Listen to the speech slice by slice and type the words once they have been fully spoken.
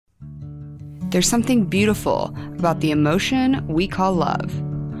there's something beautiful about the emotion we call love.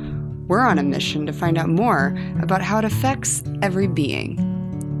 We're on a mission to find out more about how it affects every being.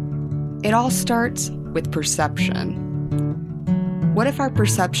 It all starts with perception. What if our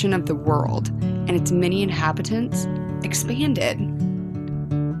perception of the world and its many inhabitants expanded?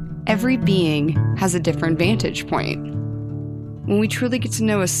 Every being has a different vantage point. When we truly get to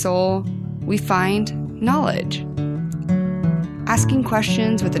know a soul, we find knowledge. Asking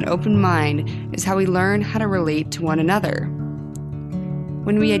questions with an open mind is how we learn how to relate to one another.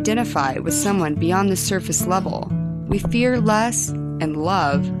 When we identify with someone beyond the surface level, we fear less and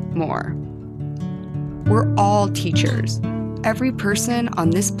love more. We're all teachers. Every person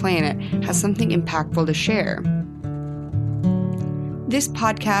on this planet has something impactful to share. This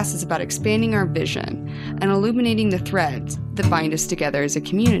podcast is about expanding our vision and illuminating the threads that bind us together as a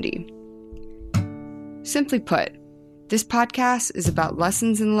community. Simply put, this podcast is about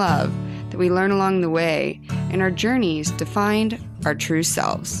lessons in love that we learn along the way and our journeys to find our true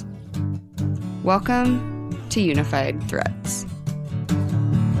selves. Welcome to Unified Threads.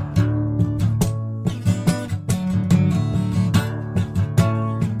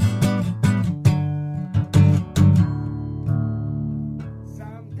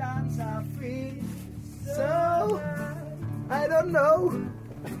 Sometimes I feel so, I don't know.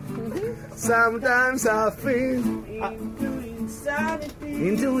 Sometimes I feel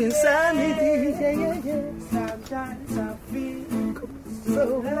into insanity. Yeah. Sometimes I feel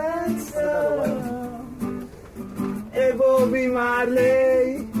so handsome. Bobby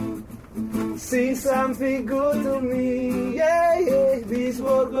Marley, see something good to me. Yeah. This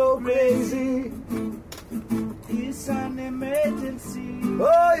world go crazy. It's an emergency.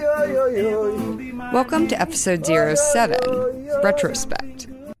 Oh. Welcome to episode 07, Retrospect.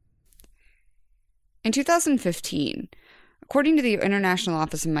 In 2015, according to the International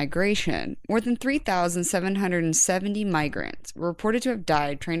Office of Migration, more than 3,770 migrants were reported to have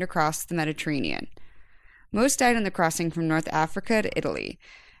died trying to cross the Mediterranean. Most died on the crossing from North Africa to Italy,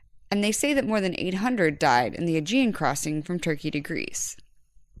 and they say that more than 800 died in the Aegean crossing from Turkey to Greece.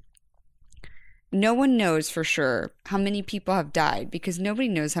 No one knows for sure how many people have died because nobody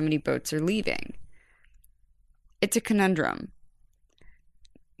knows how many boats are leaving. It's a conundrum.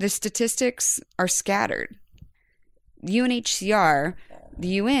 The statistics are scattered. UNHCR,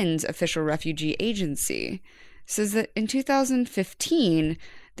 the UN's official refugee agency, says that in 2015,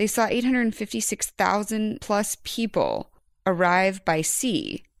 they saw 856,000 plus people arrive by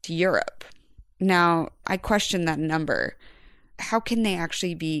sea to Europe. Now, I question that number. How can they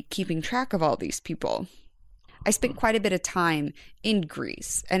actually be keeping track of all these people? I spent quite a bit of time in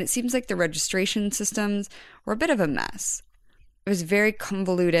Greece, and it seems like the registration systems were a bit of a mess. It was very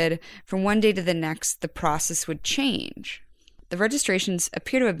convoluted. From one day to the next, the process would change. The registrations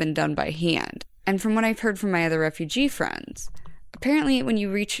appear to have been done by hand. And from what I've heard from my other refugee friends, apparently when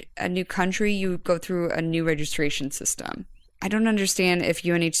you reach a new country, you go through a new registration system. I don't understand if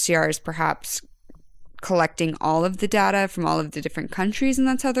UNHCR is perhaps collecting all of the data from all of the different countries and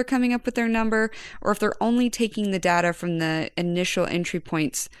that's how they're coming up with their number, or if they're only taking the data from the initial entry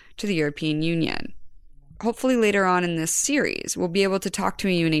points to the European Union. Hopefully later on in this series, we'll be able to talk to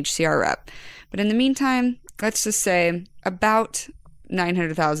a UNHCR rep. But in the meantime, let's just say about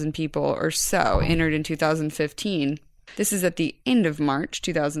 900,000 people or so entered in 2015. This is at the end of March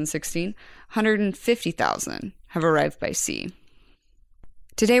 2016. 150,000 have arrived by sea.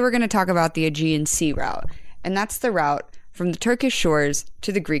 Today we're going to talk about the Aegean Sea route, and that's the route from the Turkish shores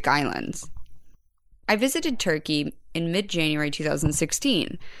to the Greek islands. I visited Turkey in mid-January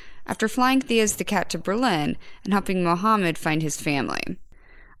 2016, after flying Theas the cat to Berlin and helping Mohammed find his family.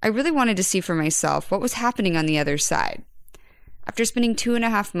 I really wanted to see for myself what was happening on the other side. After spending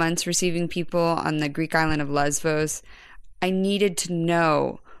 2.5 months receiving people on the Greek island of Lesbos, I needed to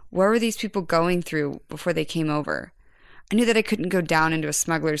know what were these people going through before they came over. I knew that I couldn't go down into a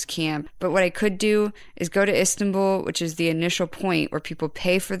smuggler's camp, but what I could do is go to Istanbul, which is the initial point where people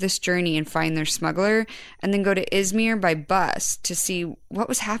pay for this journey and find their smuggler, and then go to Izmir by bus to see what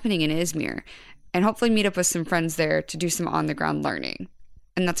was happening in Izmir, and hopefully meet up with some friends there to do some on-the-ground learning.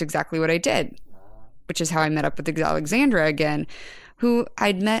 And that's exactly what I did, which is how I met up with Alexandra again, who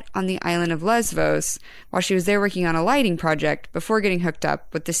I'd met on the island of Lesbos while she was there working on a lighting project before getting hooked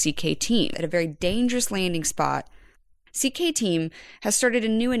up with the CK team at a very dangerous landing spot. CK Team has started a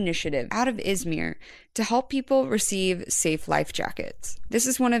new initiative out of Izmir to help people receive safe life jackets. This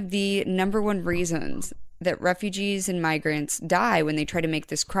is one of the number one reasons that refugees and migrants die when they try to make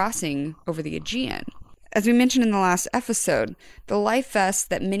this crossing over the Aegean. As we mentioned in the last episode, the life vests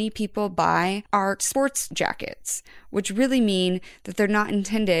that many people buy are sports jackets, which really mean that they're not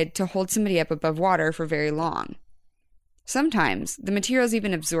intended to hold somebody up above water for very long. Sometimes the material is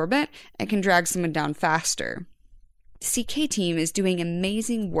even absorbent and can drag someone down faster. The CK team is doing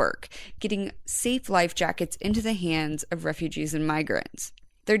amazing work getting safe life jackets into the hands of refugees and migrants.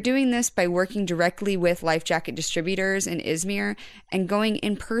 They're doing this by working directly with life jacket distributors in Izmir and going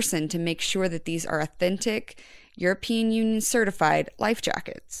in person to make sure that these are authentic, European Union certified life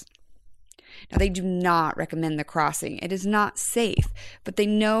jackets. Now, they do not recommend the crossing. It is not safe, but they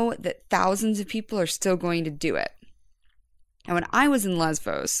know that thousands of people are still going to do it. And when I was in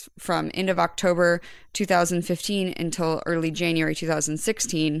Lesbos from end of October 2015 until early January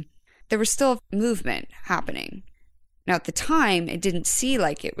 2016, there was still movement happening. Now, at the time, it didn't seem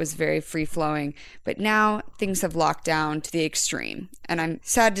like it was very free-flowing, but now things have locked down to the extreme. And I'm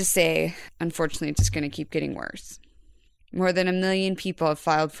sad to say, unfortunately, it's just going to keep getting worse. More than 1 million people have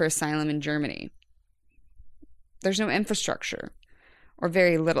filed for asylum in Germany. There's no infrastructure, or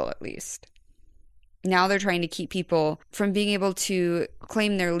very little at least. Now they're trying to keep people from being able to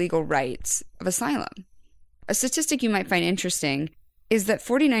claim their legal rights of asylum. A statistic you might find interesting is that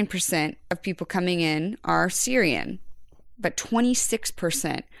 49% of people coming in are Syrian, but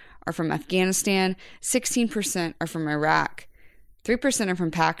 26% are from Afghanistan, 16% are from Iraq, 3% are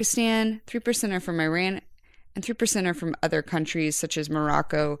from Pakistan, 3% are from Iran, and 3% are from other countries such as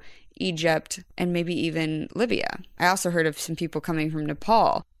Morocco, Egypt, and maybe even Libya. I also heard of some people coming from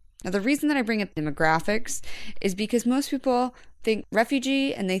Nepal. Now, the reason that I bring up demographics is because most people think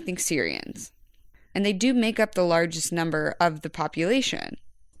refugee and they think Syrians. And they do make up the largest number of the population.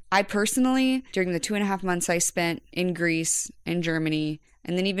 I personally, during the 2.5 months I spent in Greece, in Germany,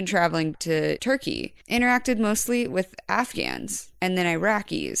 and then even traveling to Turkey, interacted mostly with Afghans and then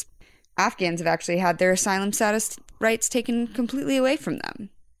Iraqis. Afghans have actually had their asylum status rights taken completely away from them.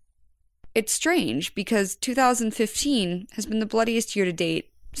 It's strange because 2015 has been the bloodiest year to date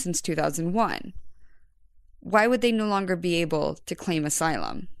since 2001. Why would they no longer be able to claim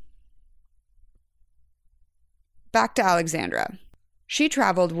asylum? Back to Alexandra. She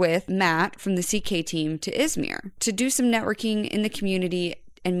traveled with Matt from the CK team to Izmir to do some networking in the community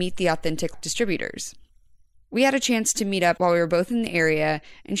and meet the authentic distributors. We had a chance to meet up while we were both in the area,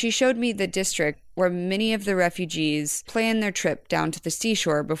 and she showed me the district where many of the refugees plan their trip down to the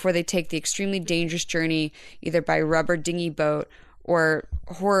seashore before they take the extremely dangerous journey either by rubber dinghy boat or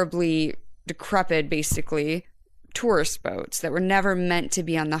horribly decrepit, basically, tourist boats that were never meant to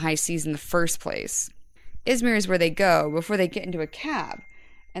be on the high seas in the first place. Izmir is where they go before they get into a cab,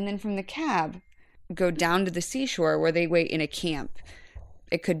 and then from the cab go down to the seashore where they wait in a camp.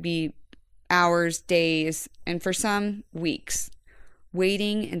 It could be hours, days, and for some, weeks,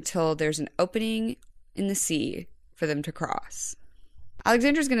 waiting until there's an opening in the sea for them to cross.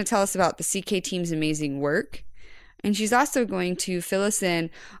 Alexandra's going to tell us about the CK team's amazing work, and she's also going to fill us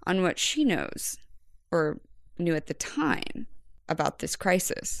in on what she knows, or knew at the time, about this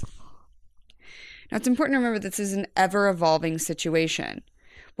crisis. Now, it's important to remember this is an ever-evolving situation.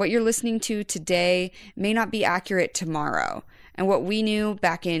 What you're listening to today may not be accurate tomorrow, and what we knew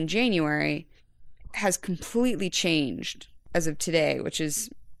back in January has completely changed as of today, which is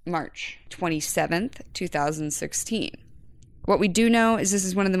March 27th, 2016. What we do know is this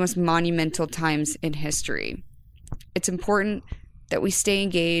is one of the most monumental times in history. It's important that we stay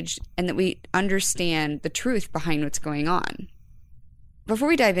engaged and that we understand the truth behind what's going on. Before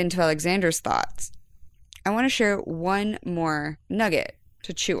we dive into Alexandra's thoughts, I want to share one more nugget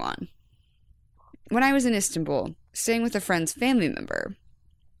to chew on. When I was in Istanbul, staying with a friend's family member,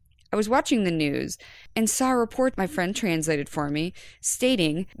 I was watching the news and saw a report my friend translated for me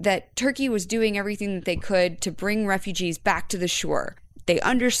stating that Turkey was doing everything that they could to bring refugees back to the shore. They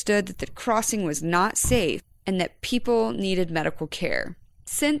understood that the crossing was not safe and that people needed medical care.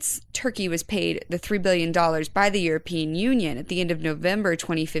 Since Turkey was paid the $3 billion by the European Union at the end of November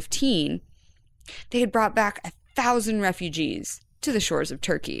 2015, they had brought back 1,000 refugees to the shores of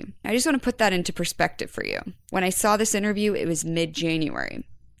Turkey. I just want to put that into perspective for you. When I saw this interview, it was mid-January.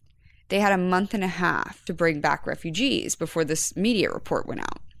 They had a month and a half to bring back refugees before this media report went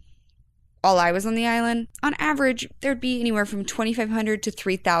out. While I was on the island, on average, there'd be anywhere from 2,500 to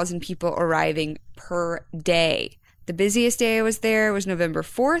 3,000 people arriving per day. The busiest day I was there was November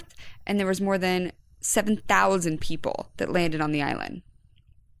 4th, and there was more than 7,000 people that landed on the island.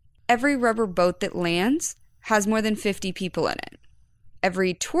 Every rubber boat that lands has more than 50 people in it.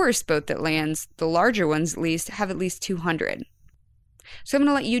 Every tourist boat that lands, the larger ones at least, have at least 200. So I'm going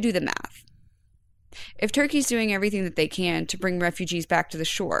to let you do the math. If Turkey's doing everything that they can to bring refugees back to the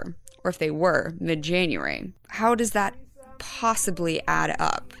shore, or if they were mid-January. How does that possibly add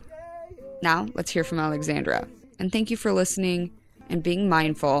up? Now, let's hear from Alexandra. And thank you for listening and being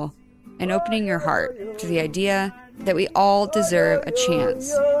mindful and opening your heart to the idea that we all deserve a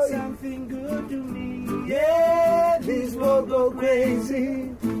chance. Yeah, this will go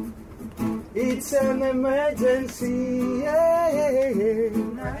crazy. It's an emergency. Yeah.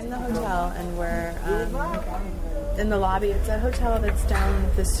 We're in the hotel and we're in the lobby. It's a hotel that's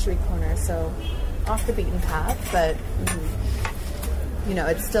down this street corner, so off the beaten path, but you know,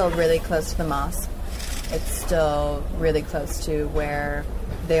 it's still really close to the mosque. It's still really close to where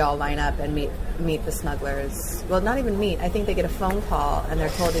they all line up and meet the smugglers. Well, not even meet. I think they get a phone call and they're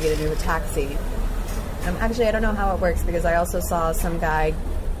told to get into a taxi. Actually, I don't know how it works because I also saw some guy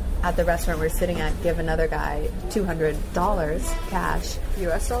at the restaurant we're sitting at give another guy $200 cash.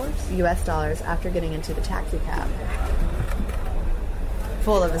 US dollars? US dollars after getting into the taxi cab.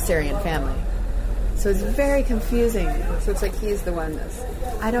 Full of a Syrian family. So it's very confusing. So it's like he's the one that's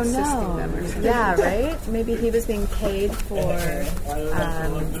I don't know. them or something. Yeah, right? Maybe he was being paid for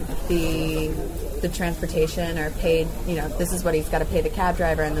the transportation or paid, you know, this is what he's got to pay the cab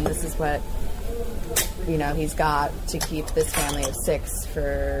driver and then this is what, you know, he's got to keep this family of 6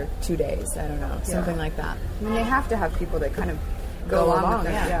 for 2 days. I don't know. Something like that. I mean, they have to have people that kind of go along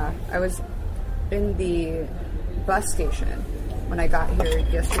with them. Yeah. I was in the bus station when I got here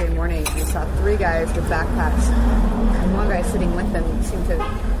yesterday morning and saw 3 guys with backpacks. And one guy sitting with them seemed to,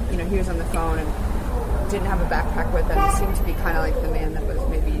 you know, he was on the phone and didn't have a backpack with him. He seemed to be kind of like the man that was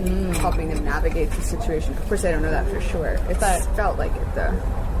maybe helping them navigate the situation. Of course, I don't know that for sure. It felt like it, though.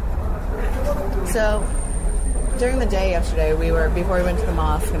 So, during the day yesterday, before we went to the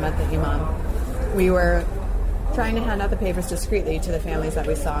mosque and met the imam, we were trying to hand out the papers discreetly to the families that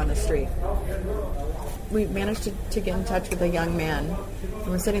we saw on the street. We managed to get in touch with a young man, and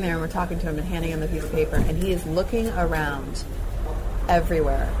we're sitting there and we're talking to him and handing him the piece of paper, and he is looking around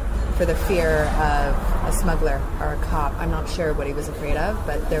everywhere for the fear of a smuggler or a cop. I'm not sure what he was afraid of,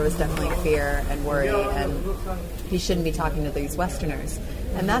 but there was definitely fear and worry, and he shouldn't be talking to these Westerners.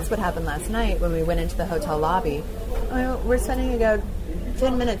 And that's what happened last night when we went into the hotel lobby. We're spending about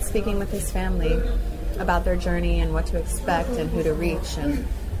 10 minutes speaking with his family about their journey and what to expect and who to reach and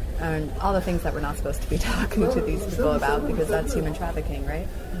all the things that we're not supposed to be talking to these people about because that's human trafficking, right?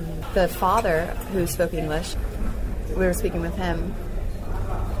 Mm-hmm. The father, who spoke English, we were speaking with him.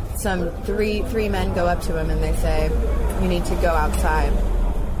 Some three men go up to him and they say, "You need to go outside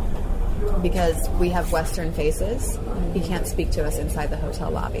because we have Western faces. He can't speak to us inside the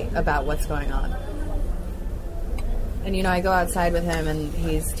hotel lobby about what's going on." And, you know, I go outside with him and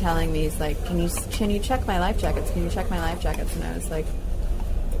he's telling me, he's like, can you check my life jackets? Can you check my life jackets? And I was like,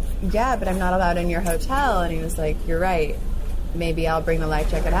 yeah, but I'm not allowed in your hotel. And he was like, you're right. Maybe I'll bring the life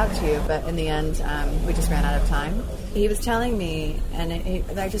jacket out to you. But in the end, we just ran out of time. He was telling me, and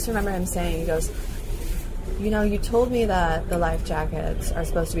I just remember him saying, he goes, you know, you told me that the life jackets are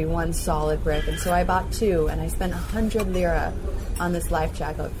supposed to be one solid brick, and so I bought 2, and I spent 100 lira on this life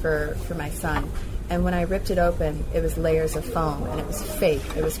jacket for my son. And when I ripped it open, it was layers of foam, and it was fake.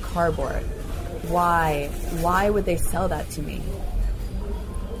 It was cardboard. Why? Why would they sell that to me?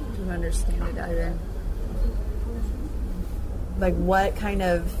 I don't understand it either. Like, what kind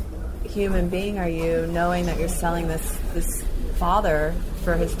of human being are you, knowing that you're selling this father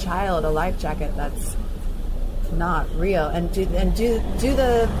for his child a life jacket that's not real? And do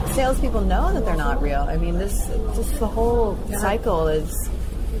the salespeople know that they're not real? I mean, this the whole cycle is.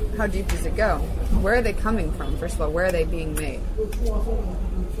 How deep does it go? Where are they coming from? First of all, where are they being made?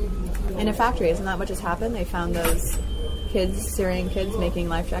 In a factory. Isn't that what just happened? They found those Syrian kids making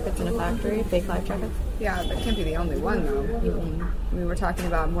life jackets in a factory, fake life jackets. Yeah, that can't be the only one, though. Mm-hmm. I mean, we're talking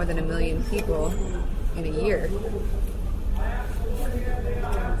about more than 1 million people in a year.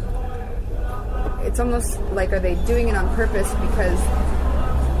 It's almost like, are they doing it on purpose because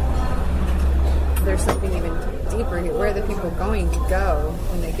there's something even deeper here? Where are the people going to go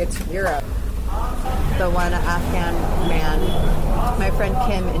when they get to Europe? The one Afghan man, my friend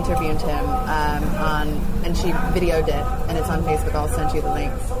Kim interviewed him and she videoed it, and it's on Facebook. I'll send you the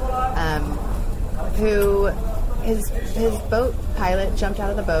link. Who his boat pilot jumped out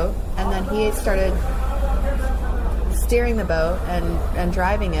of the boat, and then he started steering the boat and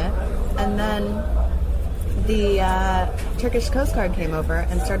driving it, and then the Turkish Coast Guard came over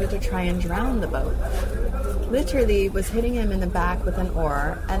and started to try and drown the boat. Literally was hitting him in the back with an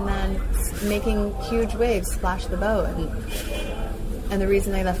oar and then making huge waves splash the boat. And the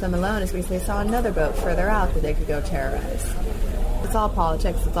reason they left them alone is because they saw another boat further out that they could go terrorize. It's all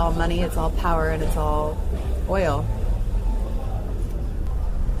politics, it's all money, it's all power, and it's all oil.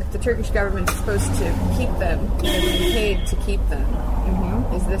 the Turkish government is supposed to keep them, they're being paid to keep them.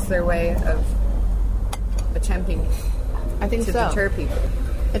 Mm-hmm. Is this their way of attempting to deter people?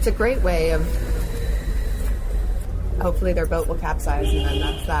 It's a great way of, hopefully their boat will capsize and then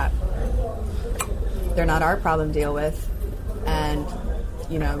that's that. They're not our problem to deal with, and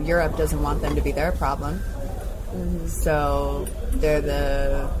Europe doesn't want them to be their problem. Mm-hmm. So they're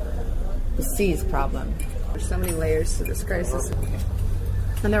the sea's problem. There's so many layers to this crisis,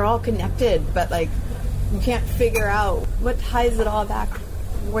 and they're all connected, but you can't figure out what ties it all back.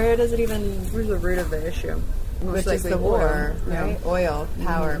 Where's the root of the issue? Which is the war, right? Yeah. Oil,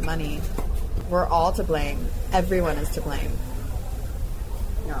 power, money. We're all to blame. Everyone is to blame.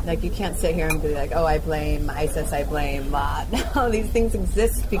 Yeah. You can't sit here and be like, oh, I blame ISIS, I blame blah. No, these things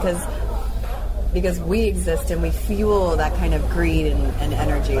exist because we exist and we fuel that kind of greed and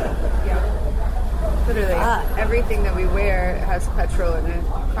energy. Yeah. Literally, everything that we wear has petrol in it.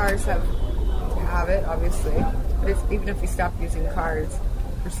 Cars have it, obviously. But even if we stop using cars,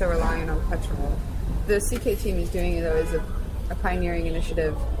 we're still relying on petrol. The CK team is doing it, though, is a pioneering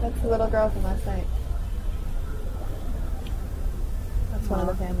initiative. That's the little girl from last night. That's one of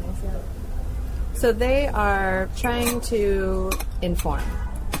the families, yeah. So they are trying to inform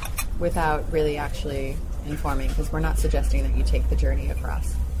without really actually informing, because we're not suggesting that you take the journey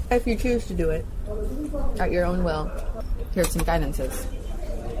across. If you choose to do it at your own will, here's some guidances.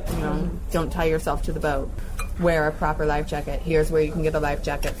 Don't tie yourself to the boat. Wear a proper life jacket. Here's where you can get a life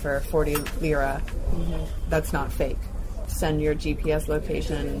jacket for 40 lira. Mm-hmm. That's not fake. Send your GPS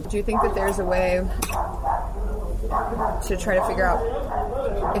location. Do you think that there's a way to try to figure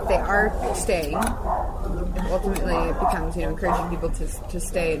out if they are staying, ultimately it becomes, encouraging people to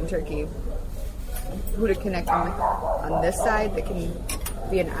stay in Turkey, who to connect on this side that can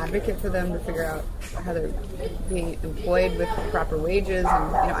be an advocate for them to figure out how they're being employed with proper wages,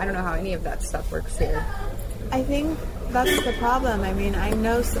 and I don't know how any of that stuff works here. I think that's the problem. I mean, I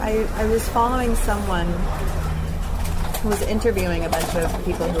know I was following someone who was interviewing a bunch of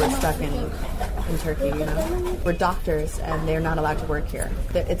people who are stuck in Turkey, We're doctors and they're not allowed to work here.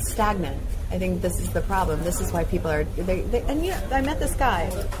 It's stagnant. I think this is the problem. This is why people are... I met this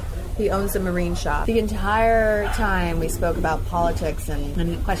guy. He owns a marine shop. The entire time we spoke about politics and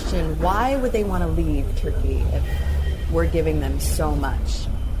he questioned why would they want to leave Turkey if we're giving them so much.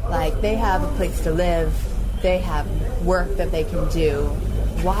 They have a place to live. They have work that they can do.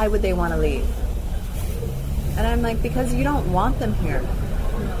 Why would they want to leave? And I'm like, because you don't want them here.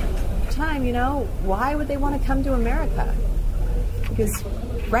 Why would they want to come to America? Because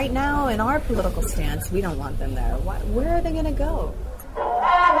right now, in our political stance, we don't want them there. Where are they going to go?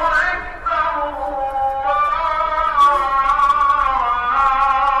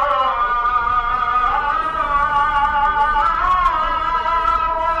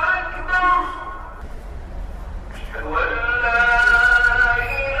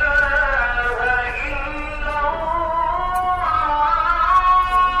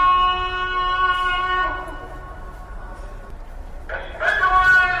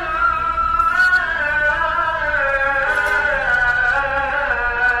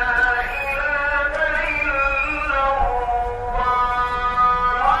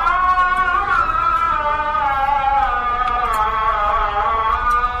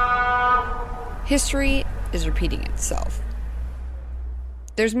 History is repeating itself.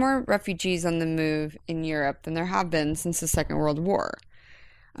 There's more refugees on the move in Europe than there have been since the Second World War.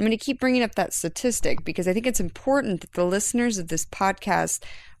 I'm going to keep bringing up that statistic because I think it's important that the listeners of this podcast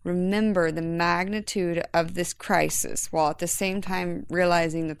remember the magnitude of this crisis, while at the same time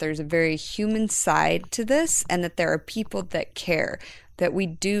realizing that there's a very human side to this and that there are people that care, that we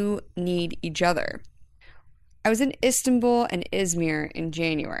do need each other. I was in Istanbul and Izmir in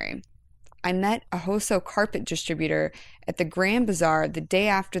January. I met a Hoso carpet distributor at the Grand Bazaar the day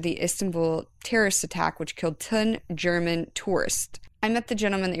after the Istanbul terrorist attack, which killed 10 German tourists. I met the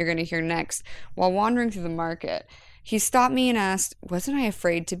gentleman that you're going to hear next while wandering through the market. He stopped me and asked, wasn't I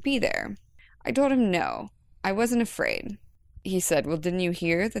afraid to be there? I told him no, I wasn't afraid. He said, well, didn't you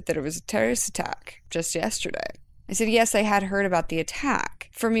hear that there was a terrorist attack just yesterday? I said, yes, I had heard about the attack.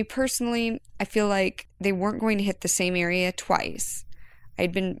 For me personally, I feel like they weren't going to hit the same area twice.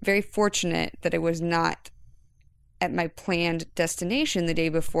 I'd been very fortunate that I was not at my planned destination the day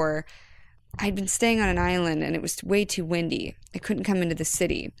before. I'd been staying on an island and it was way too windy. I couldn't come into the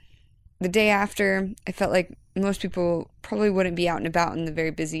city. The day after, I felt like most people probably wouldn't be out and about in the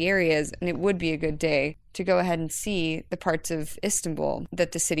very busy areas, and it would be a good day to go ahead and see the parts of Istanbul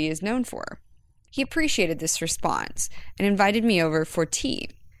that the city is known for. He appreciated this response and invited me over for tea.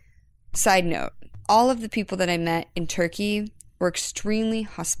 Side note, all of the people that I met in Turkey were extremely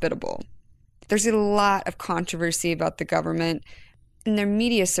hospitable. There's a lot of controversy about the government, and their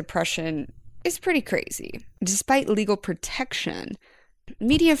media suppression is pretty crazy. Despite legal protection,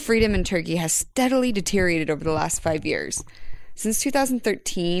 media freedom in Turkey has steadily deteriorated over the last 5 years. Since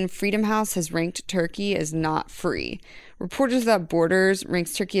 2013, Freedom House has ranked Turkey as not free. Reporters Without Borders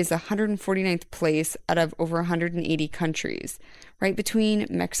ranks Turkey as the 149th place out of over 180 countries, right between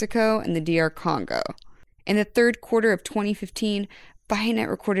Mexico and the DR Congo. In the third quarter of 2015, Bahinet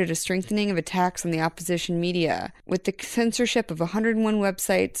recorded a strengthening of attacks on the opposition media, with the censorship of 101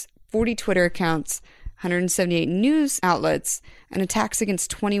 websites, 40 Twitter accounts, 178 news outlets, and attacks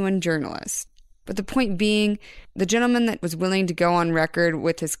against 21 journalists. But the point being, the gentleman that was willing to go on record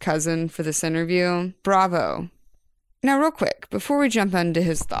with his cousin for this interview, bravo. Now, real quick, before we jump into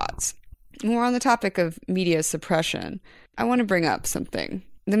his thoughts, when we're on the topic of media suppression, I want to bring up something.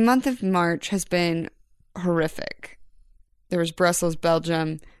 The month of March has been horrific. There was Brussels,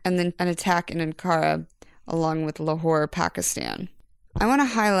 Belgium, and then an attack in Ankara, along with Lahore, Pakistan. I want to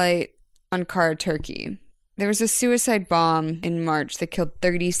highlight Ankara, Turkey. There was a suicide bomb in March that killed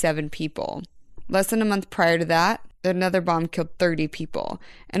 37 people. Less than a month prior to that, another bomb killed 30 people.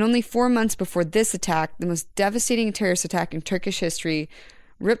 And only 4 months before this attack, the most devastating terrorist attack in Turkish history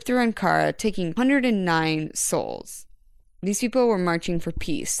ripped through Ankara, taking 109 souls. These people were marching for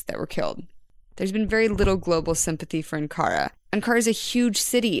peace that were killed. There's been very little global sympathy for Ankara. Ankara is a huge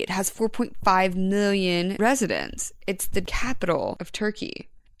city. It has 4.5 million residents. It's the capital of Turkey.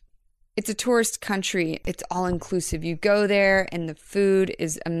 It's a tourist country. It's all-inclusive. You go there and the food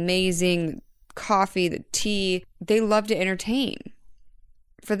is amazing. The coffee, the tea. They love to entertain.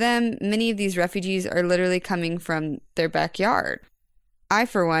 For them, many of these refugees are literally coming from their backyard. I,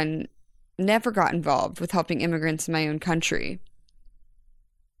 for one, never got involved with helping immigrants in my own country.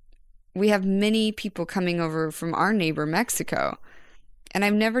 We have many people coming over from our neighbor, Mexico, and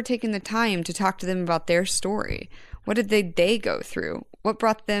I've never taken the time to talk to them about their story. What did they go through? What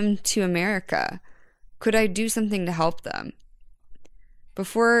brought them to America? Could I do something to help them?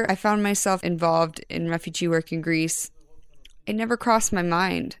 Before I found myself involved in refugee work in Greece, it never crossed my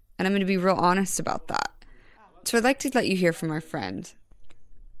mind, and I'm going to be real honest about that. So I'd like to let you hear from our friend.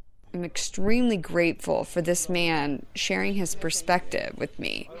 I'm extremely grateful for this man sharing his perspective with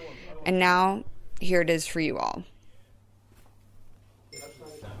me. And now, here it is for you all.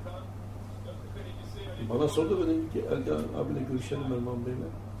 Bana sordu dedim ki Erdoğan abiyle görüşelim Erman Bey'le.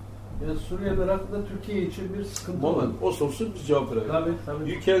 Yani Suriye ve Irak'ta Türkiye için bir sıkıntı var. Moment, o sorsun biz cevap verelim.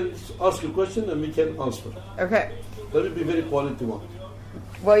 Tabii. You can ask a question and we can answer. Okay. That will be very quality one.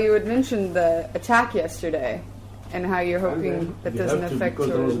 Well, you had mentioned the attack yesterday and how you're hoping that doesn't affect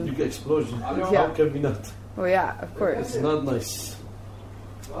because tourism. there was a big explosion. Yeah. How can we not? Well, yeah, of course. It's not nice.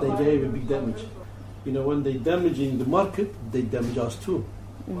 They gave a big damage. You know, when they damaging the market, they damage us too.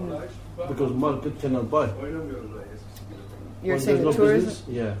 Mm-hmm. Because market cannot buy. You're when saying no tourism?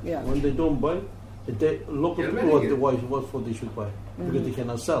 business, yeah. When they don't buy, local people what they should buy. Mm-hmm. Because they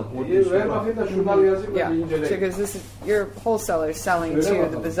cannot sell what they should buy. Mm-hmm. Yeah, because this is your wholesaler selling to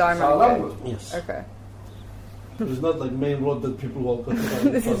the bazaar market. Yes. Okay. It's not like main road that people walk on.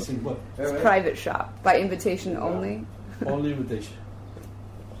 It's private shop by invitation only. Only invitation.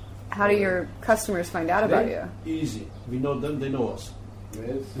 How do your customers find out about you? Easy. We know them, they know us.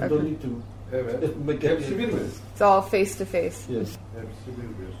 Yes. We don't need to make it. It's all face to face. Yes.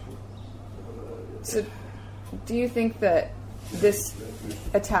 So, do you think that this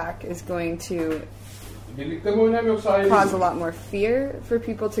attack is going to cause a lot more fear for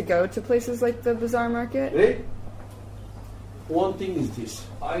people to go to places like the bazaar market? One thing is this.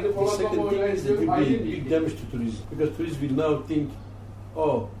 The second thing is that it will be big damage to tourism. Because tourists will now think,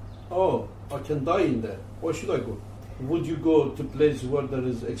 oh, I can die in there. Why should I go? Would you go to places where there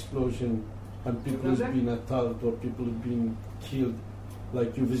is explosion and people has been attacked or people have been killed?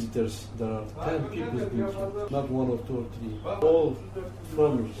 Like you visitors, there are 10 people has been killed, not 1 or 2 or 3. All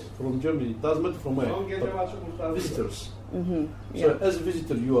from Germany. Doesn't matter from where, but visitors. Mm-hmm. Yeah. So as a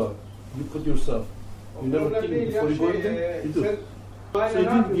visitor you put yourself. You never think before you go in there, you do. So it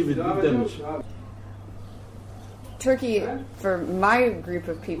will give it big damage. Turkey, for my group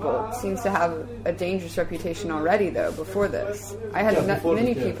of people, seems to have a dangerous reputation already, though, before this. I had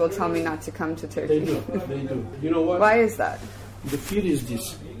many people tell me not to come to Turkey. They do. You know why? Why is that? The fear is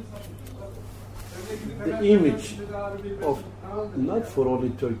this. The image of, not for only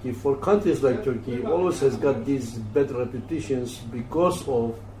Turkey, for countries like Turkey, always has got these bad reputations because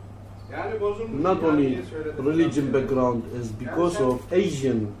of not only religion background, is because of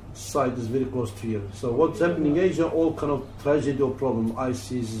Asian side is very close to here. So what's happening in Asia, all kind of tragedy or problem.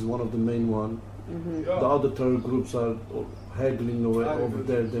 ISIS is one of the main one. The other terror groups are haggling over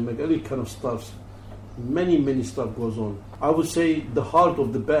there. They make any kind of stuff. Many stuff goes on. I would say the heart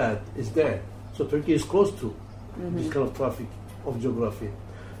of the bad is there. So Turkey is close to this kind of traffic of geography.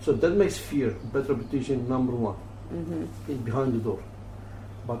 So that makes fear, bad reputation, number one, behind the door.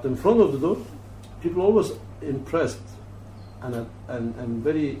 But in front of the door, people are always impressed and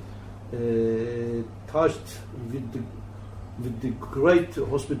very touched with the great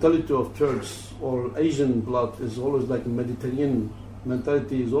hospitality of Turks or Asian blood. Is always like Mediterranean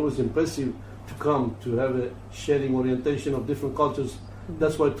mentality is always impressive to come to have a sharing orientation of different cultures.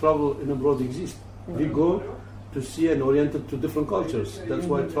 That's why travel in abroad exists. We go to see and oriented to different cultures. That's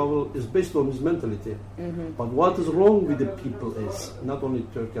why travel is based on this mentality. But what is wrong with the people is, not only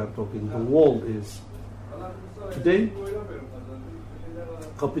Turkey I'm talking, the world is, today,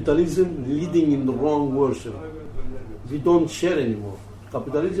 capitalism leading in the wrong version. We don't share anymore.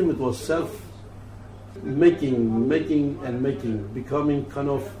 Capitalism, it was making, becoming kind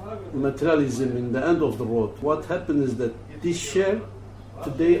of materialism in the end of the road. What happened is that this share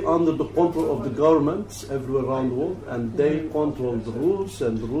today under the control of the governments everywhere around the world, and they control the rules,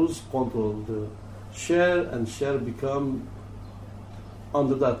 and the rules control the share, and share become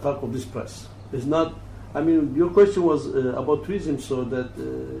under the attack of this press. It's not, I mean, your question was about tourism, so that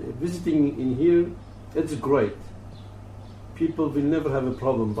visiting in here, it's great. People will never have a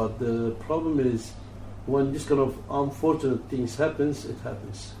problem, but the problem is when this kind of unfortunate things happens, it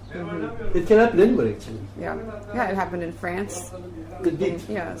happens. It can happen anywhere, actually. Yeah, it happened in France. It did.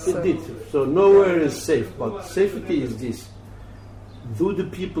 Yeah, It did. So nowhere is safe, but safety is this. Do the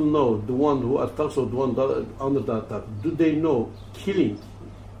people know, the one who attacks or the one under the attack, do they know killing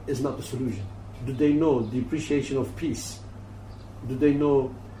is not the solution? Do they know the appreciation of peace? Do they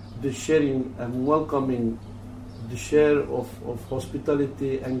know the sharing and welcoming, the share of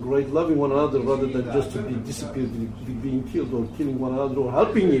hospitality and great loving one another rather than just to be disappeared, being killed or killing one another or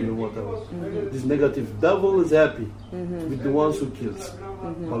helping even whatever. This negative devil is happy with the ones who kills.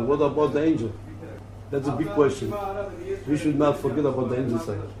 But what about the angel? That's a big question. We should not forget about the angel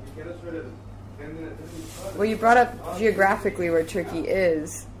side. Well, you brought up geographically where Turkey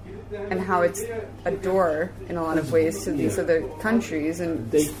is and how it's a door in a lot of ways to these other countries.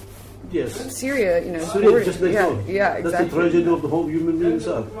 And yes. Syria, Syria just next door. Yeah, exactly. That's the tragedy of the whole human beings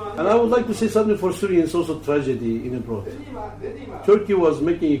are. And I would like to say something for Syrians, also tragedy in abroad. Turkey was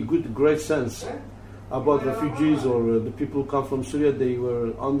making a great sense about refugees or the people who come from Syria. They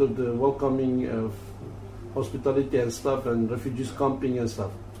were under the welcoming of hospitality and stuff, and refugees camping and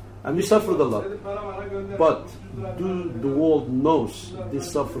stuff. And we suffered a lot. But do the world knows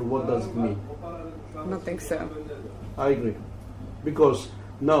this suffer, what does it mean? I don't think so. I agree. Because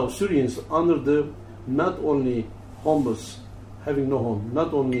now Syrians under the, not only homeless, having no home,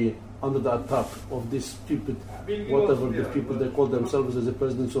 not only under the attack of this stupid, whatever the people they call themselves as the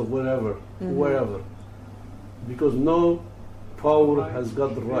presidents of wherever, because no power has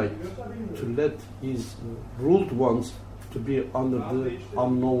got the right to let his ruled ones to be under the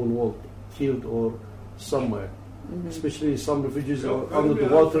unknown world, killed or somewhere. Especially some refugees are under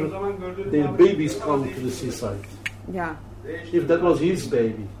the water, their babies come to the seaside. Yeah. If that was his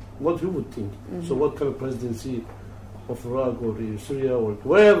baby, what he would think. So what kind of presidency of Iraq or Syria or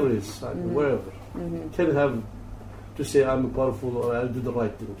wherever it is, wherever, can have to say I'm powerful or I'll do the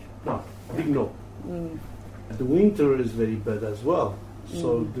right thing. No, big no. The winter is very bad as well.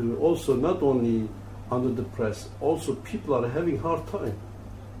 So also not only under the press, also people are having hard time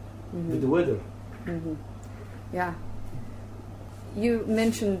with the weather. Yeah. You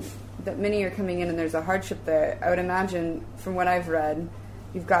mentioned that many are coming in and there's a hardship there. I would imagine, from what I've read,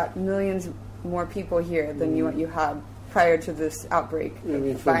 you've got millions more people here than what you had prior to this outbreak. I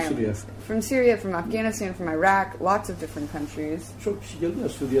mean, from Syria. From Syria, from Afghanistan, from Iraq, lots of different countries. Çok kişi geldi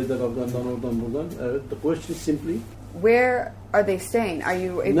Suriye'den, Afganistan'dan, oradan buradan. The question is simply, where are they staying? Are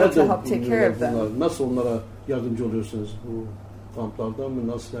you able to help take care of them? Nasıl onlara yardımcı oluyorsunuz bu kamplardan mı?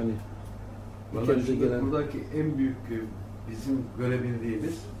 Nasıl yani? Buradaki en büyük bizim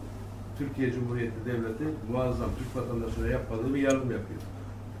görebildiğimiz Türkiye Cumhuriyeti Devleti muazzam Türk vatandaşına yapmadığı bir yardım yapıyor.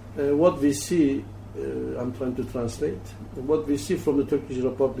 What we see, I'm trying to translate, what we see from the Turkish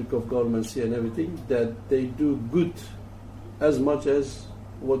Republic of government and everything, that they do good as much as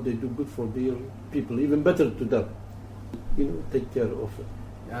what they do good for their people, even better to them. Take care of it.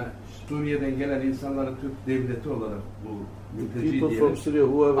 Yani Suriye'den gelen insanları Türk devleti olarak bu mülteci people from Syria,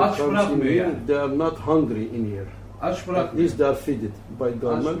 whoever comes in here, they are not hungry in here. Aç bırakmıyor. At least they are fed by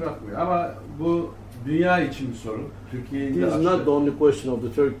government. Aç bırakmıyor. Ama bu dünya için bir sorun. Türkiye'yi It is not the only question of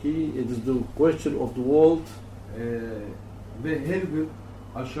the Turkey. It is the question of the world. Ve her gün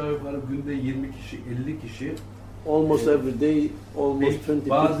aşağı yukarı günde 20 kişi, 50 kişi, Almost every day, almost 20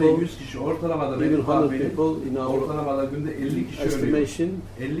 bazen people, 100 kişi, ortalamada even 100 people in our ortalamada günde 50 kişi ölüyor. estimation,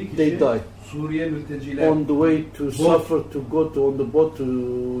 50 kişi they die. Suriye mülteciler On the way to suffer to go to on the boat to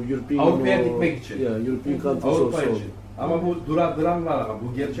European Avrupa'ya or- gitmek için. Yeah, European countries Avrupa also. için. Ama bu dram var ama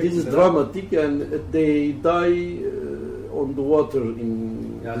bu gerçek. This is bir dramatic, and they die on the water in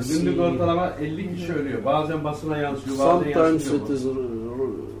Yani the günlük sea. ortalama 50 kişi ölüyor. Bazen basına yansıyor, bazen Sometimes yansıyor. it is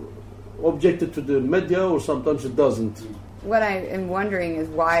objected to the media, or sometimes it doesn't. What I am wondering is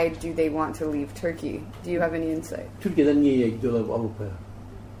why do they want to leave Turkey? Do you have any insight? Türkiye'den niye gidiyorlar Avrupa'ya?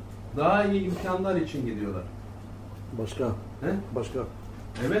 Daha iyi imkanlar için gidiyorlar. Başka? He? Başka?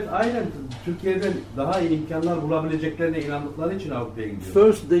 Evet, aynen. Türkiye'de daha iyi imkanlar bulabileceklerine inandıkları için Avrupa'ya gidiyorlar.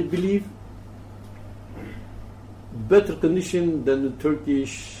 First, they believe better condition than the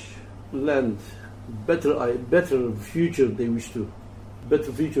Turkish land, better future they wish to,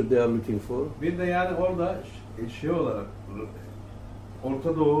 better future they are looking for. Bir de yani orada şey olarak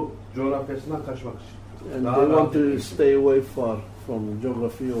Orta Doğu coğrafyasından kaçmak için. And Daha they rahat want to ediyor. stay away far from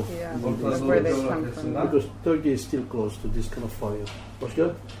geography of Yeah, Orta that's Doğu where they come from. coğrafyasından. because Turkey is still close to this kind of fire. Başka?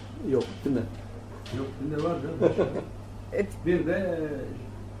 Yok, değil mi? Yok, bir de var canım. It- Bir de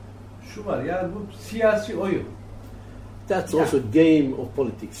şu var yani bu siyasi oyun. That's Yeah. also game of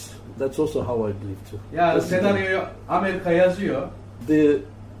politics. That's also how I believe too. Yani That's the game. senaryoyu Amerika yazıyor.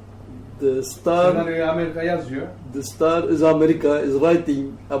 The star Senaryoyu Amerika yazıyor. the star is America is writing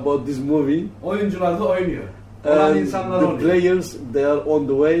about this movie. Oyuncular da oynuyor. Olan And insanlar the oluyor. players, they are on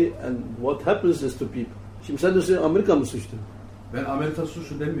the way, and what happens is to people. Şimdi sen diyorsun Amerika mı suçlu? Ben Amerika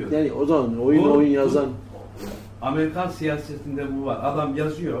suçlu demiyorum. Yani o zaman oyun yazan. Amerikan siyasetinde bu var. Adam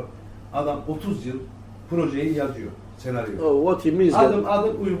yazıyor. Adam 30 yıl projeyi yazıyor. Senaryoyu. Oh, what he means Adım that,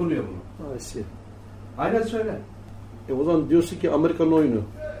 adım uyguluyor bunu. I see. Aynen söyle. O zaman diyorsun ki Amerikan oyunu.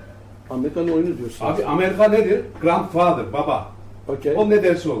 Amerikan oyunu diyorsun. Abi Amerika nedir? Grandfather, baba. Okay. O ne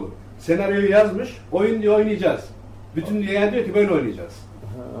derse olur. Senaryoyu yazmış, oyun diye oynayacağız. Bütün dünya diyor ki böyle oynayacağız.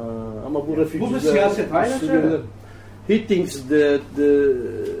 Ama bu refüjciler... Bu bir siyaset, aynen Suriyeler- öyle. He thinks that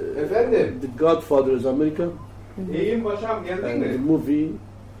Efendim? the Godfather is America, İyiyim paşam, geldin and the mi? movie,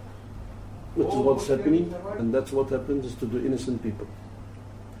 which is Oh, what's okay. happening, and that's what happens to the innocent people.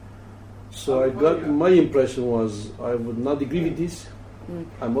 So I got, my impression was I would not agree with this.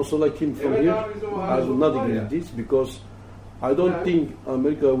 I'm also like him from Evet here. abi, bizim o I halimiz would not var agree ya. with this because I don't Yeah. think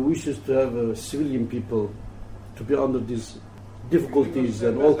America wishes to have civilian people to be under these difficulties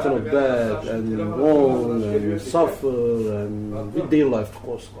and all kind of bad and wrong and suffer and with their life, of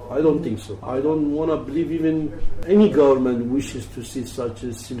course. I don't think so. I don't want to believe even any government wishes to see such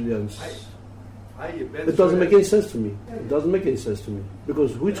as civilians. Hayır, ben It doesn't make any sense to me. It doesn't make any sense to me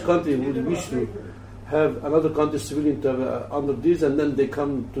because which country would wish to have another country civilian to have under this, and then they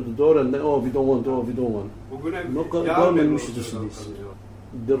come to the door and then we don't want. No government wishes to see this.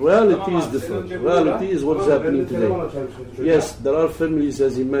 The reality is different. Reality is what is happening today. Yes, there are families,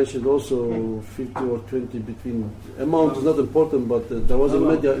 as he mentioned, also 50 or 20 between. Amount is not important, but there was a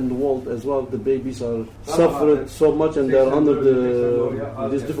media in the world as well. The babies are suffering so much and they are under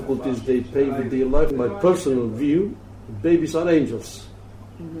these difficulties they pay with their life. My personal view, babies are angels.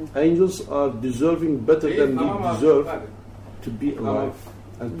 Angels are deserving better than we deserve to be alive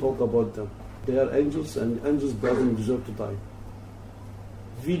and talk about them. They are angels and angels doesn't deserve to die.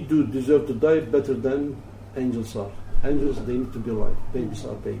 We do deserve to die better than angels are. Angels, they need to be alive. Babies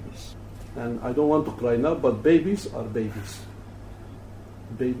are babies. And I don't want to cry now, but babies are babies.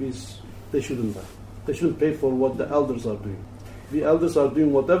 Babies, they shouldn't die. They shouldn't pay for what the elders are doing. The elders are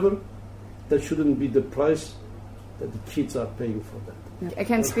doing whatever, that shouldn't be the price that the kids are paying for that. I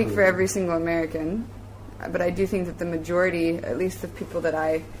can't speak for every single American, but I do think that the majority, at least the people that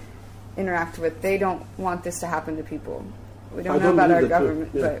I interact with, they don't want this to happen to people. We don't know about our believe that too.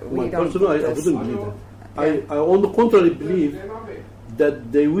 government, Yeah. but we My don't. personal, I want this. wouldn't believe that. Yeah. I, on the contrary, believe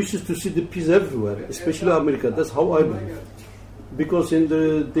that they wishes to see the peace everywhere, especially America. That's how I believe. Because in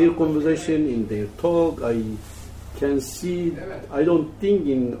their conversation, in their talk, I can see, I don't think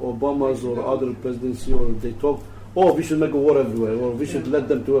in Obama's or other presidency, or they talk, oh, we should make a war everywhere, or we should let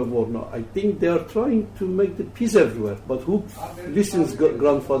them to have war. No, I think they are trying to make the peace everywhere. But who listens,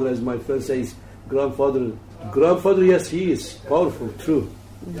 grandfather, as my friend says, grandfather, yes, he is powerful, true.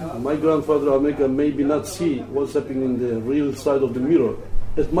 My grandfather, America, maybe not see what's happening in the real side of the mirror.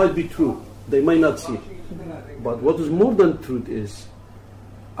 It might be true. They might not see. But what is more than truth is,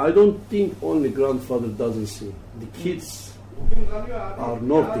 I don't think only grandfather doesn't see. The kids are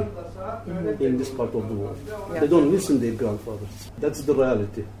naughty in this part of the world. They don't listen to their grandfathers. That's the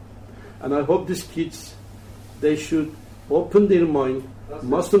reality. And I hope these kids, they should open their mind,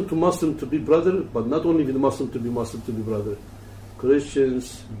 Muslim to be brother, but not only with Muslim to be brother.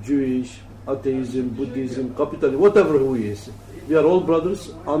 Christians, Jewish, atheism, Buddhism, capitalism, whatever who is. We are all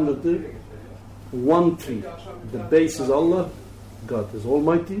brothers under the one tree. The base is Allah, God is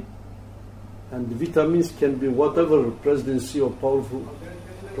Almighty, and the vitamins can be whatever presidency or powerful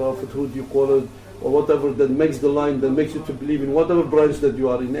prophethood you call it, or whatever that makes the line, that makes you to believe in whatever branch that you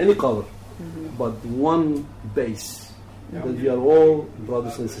are in, any color. But one base, that we are all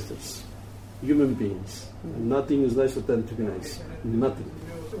brothers and sisters, human beings. Nothing is nicer than to be nice. Nothing.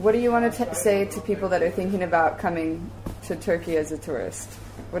 What do you want to say to people that are thinking about coming to Turkey as a tourist?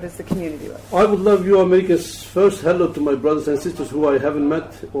 What is the community like? I would love you Americans. First, hello to my brothers and sisters who I haven't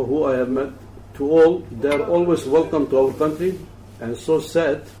met or who I have met. To all, they are always welcome to our country, and so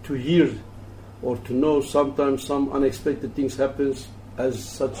sad to hear or to know sometimes some unexpected things happens, as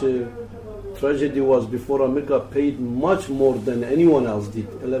such a tragedy was before. America paid much more than anyone else did,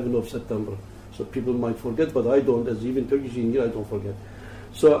 11th of September. So people might forget, but I don't, as even Turkish in here, I don't forget.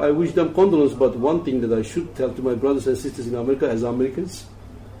 So I wish them condolence, but one thing that I should tell to my brothers and sisters in America as Americans,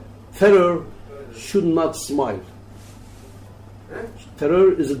 terror should not smile.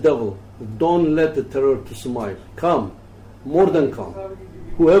 Terror is a devil. Don't let the terror to smile. Come, more than come.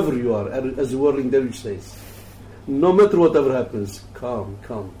 Whoever you are, as the Whirling Dervish says. No matter whatever happens, come.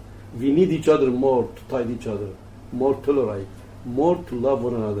 We need each other more to tide each other, more to tolerate, more to love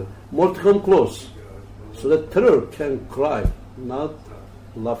one another, more to come close, so that terror can cry, not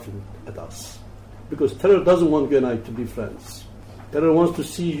laughing at us. Because terror doesn't want you and I to be friends. Terror wants to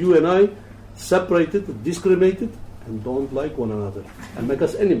see you and I separated, discriminated, and don't like one another, and make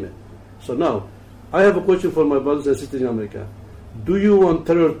us enemies. So now, I have a question for my brothers and sisters in America. Do you want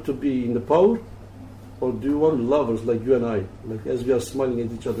terror to be in the power? Or do you want lovers like you and I, like as we are smiling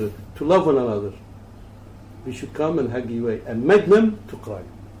at each other, to love one another? We should come and hug you away and make them to cry,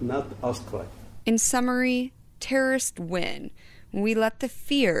 not us cry. In summary, terrorists win when we let the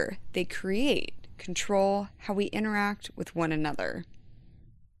fear they create control how we interact with one another.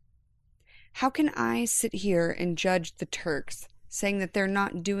 How can I sit here and judge the Turks, saying that they're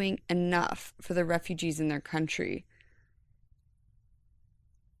not doing enough for the refugees in their country?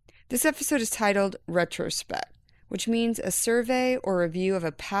 This episode is titled Retrospect, which means a survey or review of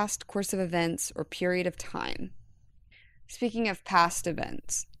a past course of events or period of time. Speaking of past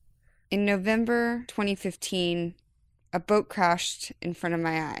events, in November 2015, a boat crashed in front of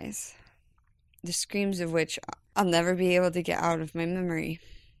my eyes, the screams of which I'll never be able to get out of my memory.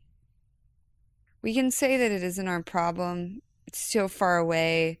 We can say that it isn't our problem. It's so far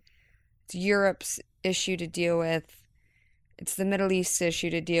away. It's Europe's issue to deal with. It's the Middle East's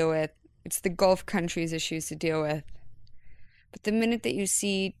issue to deal with. It's the Gulf countries' issues to deal with. But the minute that you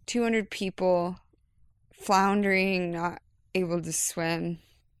see 200 people floundering, not able to swim,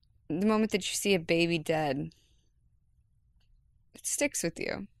 the moment that you see a baby dead, it sticks with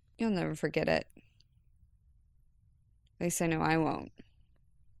you. You'll never forget it. At least I know I won't.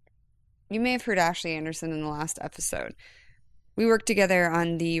 You may have heard Ashley Anderson in the last episode. We worked together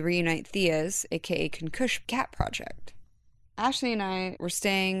on the Reunite Theas, aka Concush Cat Project. Ashley and I were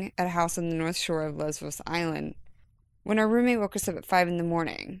staying at a house on the north shore of Lesbos Island when our roommate woke us up at 5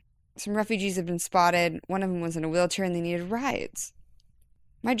 a.m. Some refugees had been spotted, one of them was in a wheelchair and they needed rides.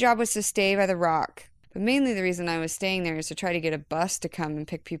 My job was to stay by the rock, but mainly the reason I was staying there is to try to get a bus to come and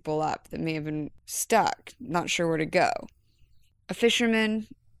pick people up that may have been stuck, not sure where to go. A fisherman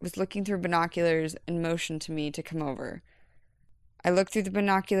was looking through binoculars and motioned to me to come over. I looked through the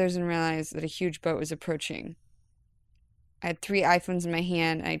binoculars and realized that a huge boat was approaching. I had 3 iPhones in my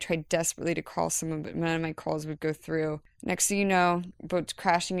hand, and I tried desperately to call someone, but none of my calls would go through. Next thing you know, the boat's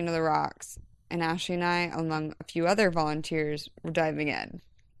crashing into the rocks, and Ashley and I, along a few other volunteers, were diving in.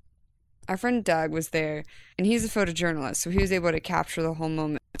 Our friend Doug was there, and he's a photojournalist, so he was able to capture the whole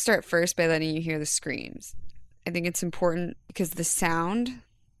moment. I'll start first by letting you hear the screams. I think it's important because the sound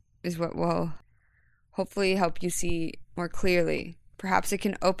is what will hopefully help you see more clearly. Perhaps it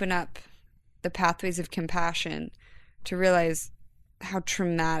can open up the pathways of compassion to realize how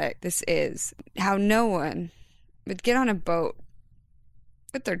traumatic this is. How no one would get on a boat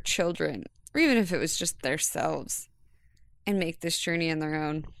with their children, or even if it was just themselves, and make this journey on their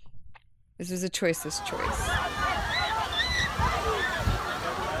own. This was a choiceless choice.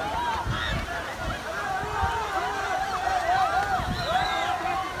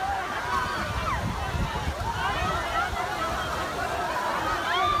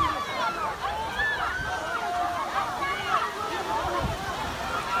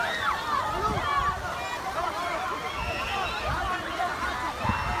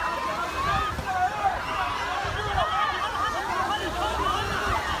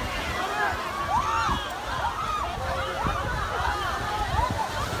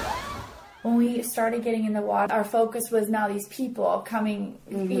 started getting in the water, our focus was now these people coming,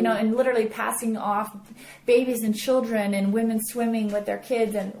 you know, and literally passing off babies and children and women swimming with their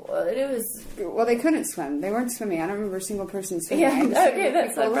kids. And it was... Well, they couldn't swim. They weren't swimming. I don't remember a single person swimming. Yeah, okay,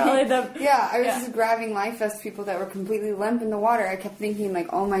 that's probably the... Yeah, I was just grabbing life vest people that were completely limp in the water. I kept thinking,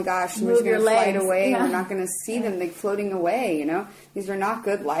 like, oh my gosh, someone's going to slide away. We're not going to see them, like, floating away, you know? These are not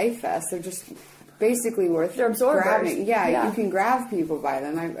good life vests. They're just... basically worth grabbing. Yeah, you can grab people by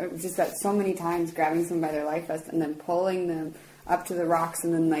them. I've just got so many times grabbing someone by their life vest and then pulling them up to the rocks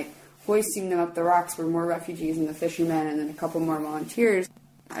and then like hoisting them up the rocks were more refugees and the fishermen and then a couple more volunteers.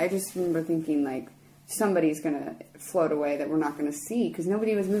 I just remember thinking like somebody's going to float away that we're not going to see because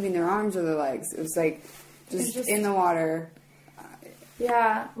nobody was moving their arms or their legs. It was like just in the water.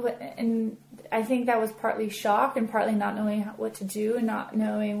 Yeah, and I think that was partly shock and partly not knowing what to do and not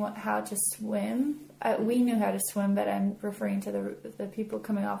knowing how to swim. We knew how to swim, but I'm referring to the people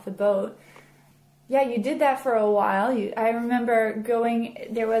coming off the boat. Yeah, you did that for a while. I remember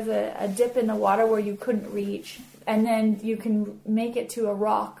there was a dip in the water where you couldn't reach, and then you can make it to a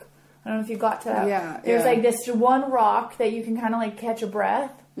rock. I don't know if you got to that. Yeah, There's like this one rock that you can kind of like catch a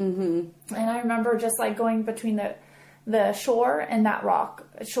breath. Mm-hmm. And I remember just like going between the shore and that rock,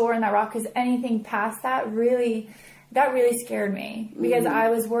 because anything past that really scared me because I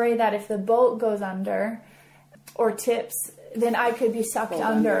was worried that if the boat goes under or tips, then I could be sucked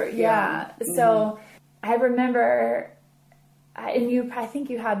under. Yeah. So I remember, and I think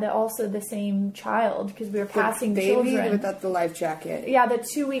you had also the same child because we were passing the baby children without the life jacket. Yeah, the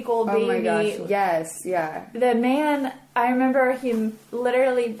 2-week-old baby. Oh my gosh! Yes, yeah. The man, I remember him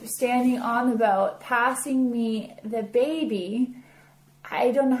literally standing on the boat, passing me the baby.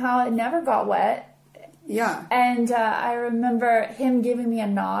 I don't know how it never got wet. Yeah. And I remember him giving me a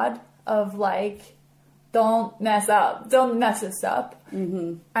nod of like, don't mess this up.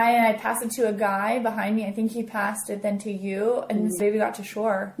 Mm-hmm. I passed it to a guy behind me. I think he passed it then to you, and this baby got to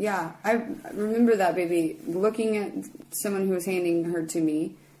shore. Yeah, I remember that baby looking at someone who was handing her to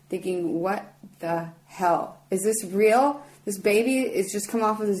me, thinking, what the hell? Is this real? This baby is just come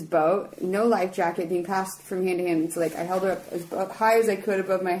off of this boat, no life jacket, being passed from hand to hand. It's like I held her up as high as I could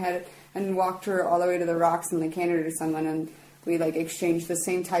above my head and walked her all the way to the rocks and like handed her to someone, and we like exchanged the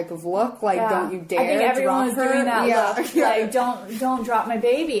same type of look, like don't you dare drop her. I think everyone was doing that look, like don't drop my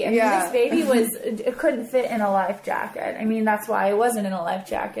baby. I mean, this baby it couldn't fit in a life jacket. I mean, that's why it wasn't in a life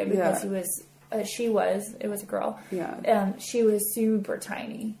jacket because it was a girl. Yeah. She was super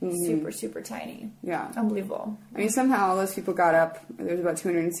tiny, super tiny. Yeah. Unbelievable. I mean, somehow all those people got up. There was about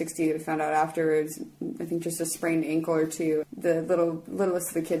 260 that we found out afterwards. I think just a sprained ankle or two. The littlest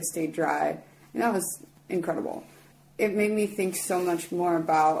of the kids stayed dry. And that was incredible. It made me think so much more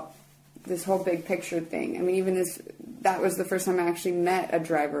about this whole big picture thing. I mean, that was the first time I actually met a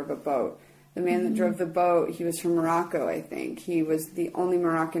driver of a boat. The man that drove the boat, he was from Morocco, I think. He was the only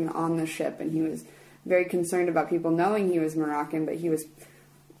Moroccan on the ship, and he was very concerned about people knowing he was Moroccan, but he was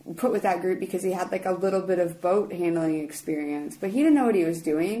put with that group because he had like a little bit of boat handling experience. But he didn't know what he was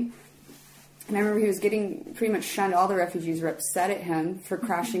doing. And I remember he was getting pretty much shunned. All the refugees were upset at him for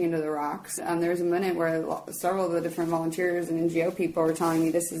crashing into the rocks. There was a minute where several of the different volunteers and NGO people were telling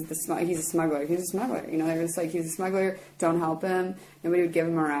me, he's a smuggler. He's a smuggler. You know, they were just like, he's a smuggler. Don't help him. Nobody would give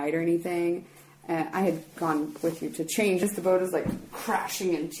him a ride or anything. And I had gone with you to change. The boat was like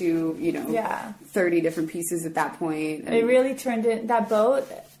crashing into, 30 different pieces at that point. And it really turned in, that boat,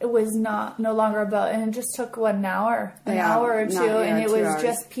 it was no longer a boat. And it just took, an hour or two. And it was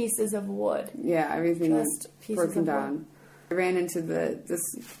just pieces of wood. Yeah, everything was broken down. I ran into this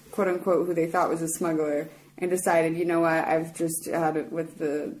quote-unquote who they thought was a smuggler and decided, you know what, I've just had it with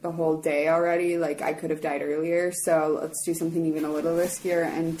the whole day already. Like, I could have died earlier, so let's do something even a little riskier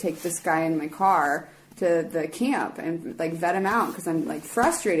and take this guy in my car to the camp and, like, vet him out because I'm, like,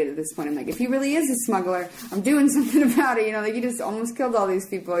 frustrated at this point. I'm like, if he really is a smuggler, I'm doing something about it, like, he just almost killed all these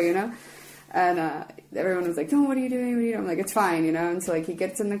people, And everyone was like, "Oh, what are you doing? I'm like, it's fine, And so, like, he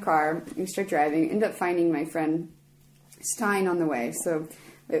gets in the car, we start driving, end up finding my friend Stein on the way, so...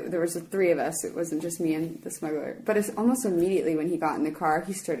 There was the three of us. It wasn't just me and the smuggler. But it's almost immediately when he got in the car,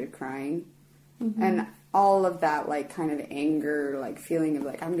 he started crying. Mm-hmm. And all of that, like, kind of anger, like, feeling of,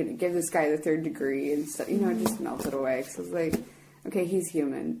 like, I'm going to give this guy the third degree. And so, it just melted away. So I was like, okay, he's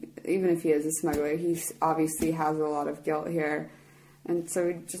human. Even if he is a smuggler, he obviously has a lot of guilt here. And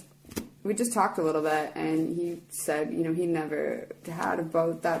so we just talked a little bit, and he said, he never had a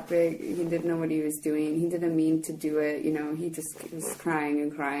boat that big. He didn't know what he was doing. He didn't mean to do it. He just was crying.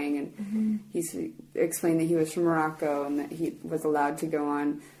 And he explained that he was from Morocco and that he was allowed to go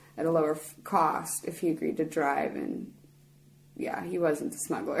on at a lower cost if he agreed to drive. And, yeah, he wasn't a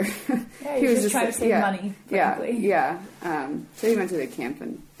smuggler. Yeah, he was just trying to save money, frankly. Yeah. So he went to the camp,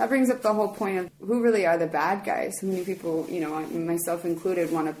 and that brings up the whole point of who really are the bad guys. So many people, myself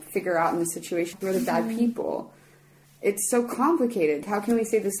included, want to figure out in this situation who are the bad people. It's so complicated. How can we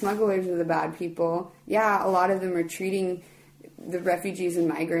say the smugglers are the bad people? Yeah, a lot of them are treating the refugees and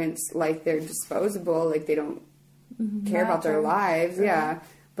migrants like they're disposable, like they don't care about their lives. Right. Yeah.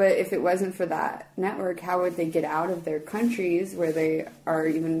 But if it wasn't for that network, how would they get out of their countries where they are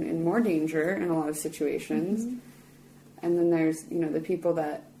even in more danger in a lot of situations? And then there's, the people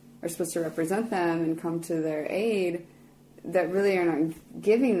that are supposed to represent them and come to their aid that really are not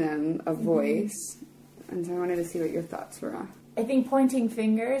giving them a voice. And so I wanted to see what your thoughts were on. I think pointing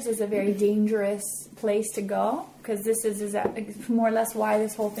fingers is a very dangerous place to go, because this is more or less why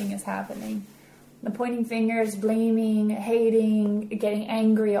this whole thing is happening. The pointing fingers, blaming, hating, getting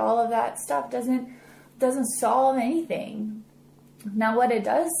angry, all of that stuff doesn't solve anything. Now, what it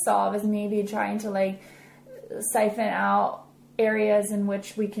does solve is maybe trying to siphon out areas in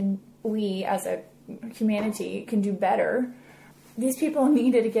which we as a humanity can do better. These people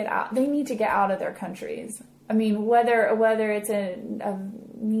needed to get out. They need to get out of their countries. I mean, whether it's a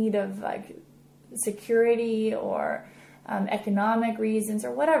need of security or economic reasons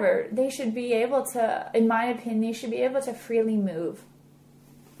or whatever, they should be able to, in my opinion, they should be able to freely move.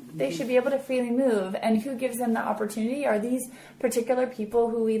 They should be able to freely move. And who gives them the opportunity are these particular people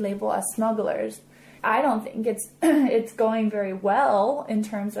who we label as smugglers. I don't think it's going very well in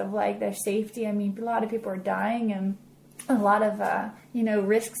terms of their safety. I mean, a lot of people are dying, and a lot of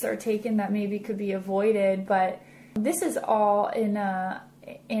risks are taken that maybe could be avoided. But this is all in a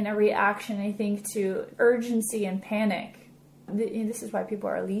reaction, I think, to urgency and panic. This is why people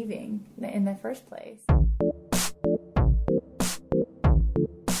are leaving in the first place.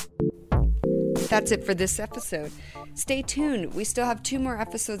 That's it for this episode. Stay tuned. We still have 2 more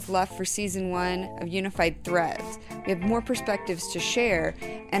episodes left for Season 1 of Unified Threads. We have more perspectives to share,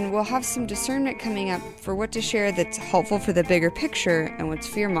 and we'll have some discernment coming up for what to share that's helpful for the bigger picture and what's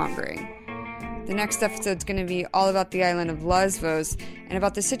fear-mongering. The next episode's going to be all about the island of Lesbos and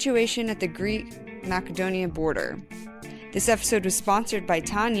about the situation at the Greek-Macedonia border. This episode was sponsored by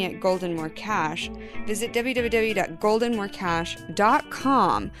Tanya at Goldenmore Cash. Visit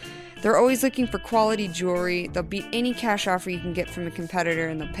www.goldenmorecash.com. They're always looking for quality jewelry. They'll beat any cash offer you can get from a competitor,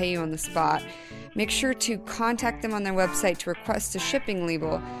 and they'll pay you on the spot. Make sure to contact them on their website to request a shipping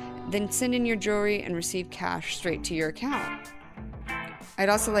label, then send in your jewelry and receive cash straight to your account. I'd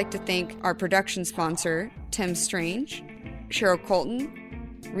also like to thank our production sponsor, Tim Strange, Cheryl Colton,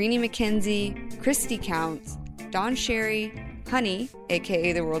 Renee McKenzie, Christy Counts, Dawn Sherry, Honey,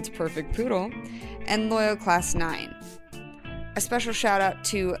 aka the world's perfect poodle, and Loyal Class 9. A special shout out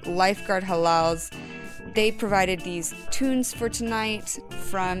to Lifeguard Halals. They provided these tunes for tonight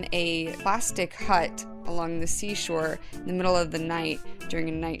from a plastic hut along the seashore in the middle of the night during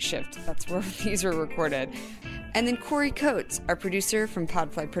a night shift. That's where these were recorded. And then Corey Coates, our producer from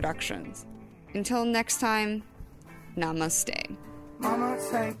Podfly Productions. Until next time, namaste. Mama,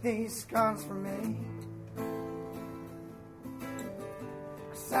 take these guns from me,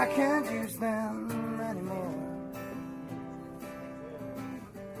 'cause I can't use them anymore.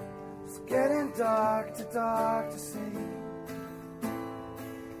 It's getting dark to see.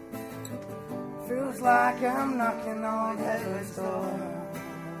 Feels like I'm knocking on heaven's door.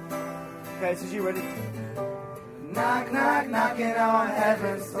 Okay, so you ready? Knock, knock, knocking on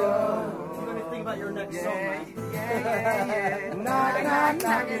heaven's door. Let me think about your next song, man. Yeah. Knock, knock,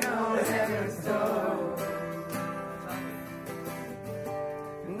 knocking on heaven's door.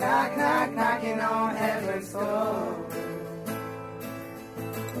 Knock, knock, knocking on heaven's door.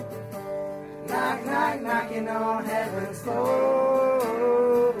 Knock, knock, knocking on heaven's door.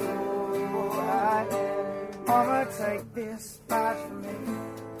 Mama, take this badge from me,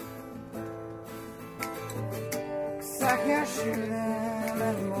 'cause I can't shoot them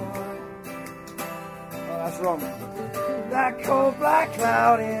anymore. Oh, that's wrong. That cold black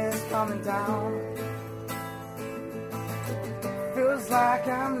cloud is coming down. Feels like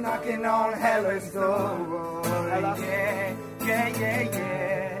I'm knocking on heaven's door. Yeah, yeah, yeah,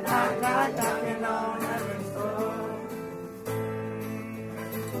 yeah. Knock, knock, knocking on heaven's door.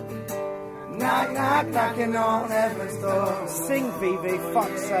 Knock, knock, knocking on heaven's door. Sing, Vivi,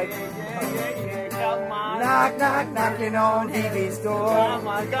 fuck's sake. Come on. Knock, knock, knocking on Evie's door. Come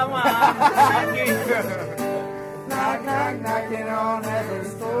on. Knock, knock, knocking on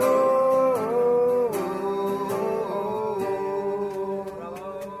heaven's door.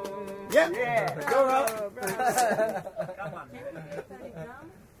 Yeah. Go up. Come on.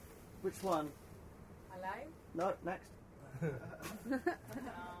 Which Which one? Alive? No, next.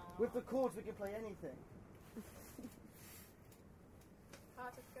 With the chords, we can play anything.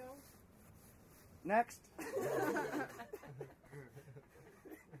 Hard to go. Next.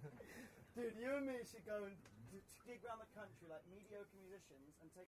 Dude, you and me should go and dig around the country like mediocre musicians and take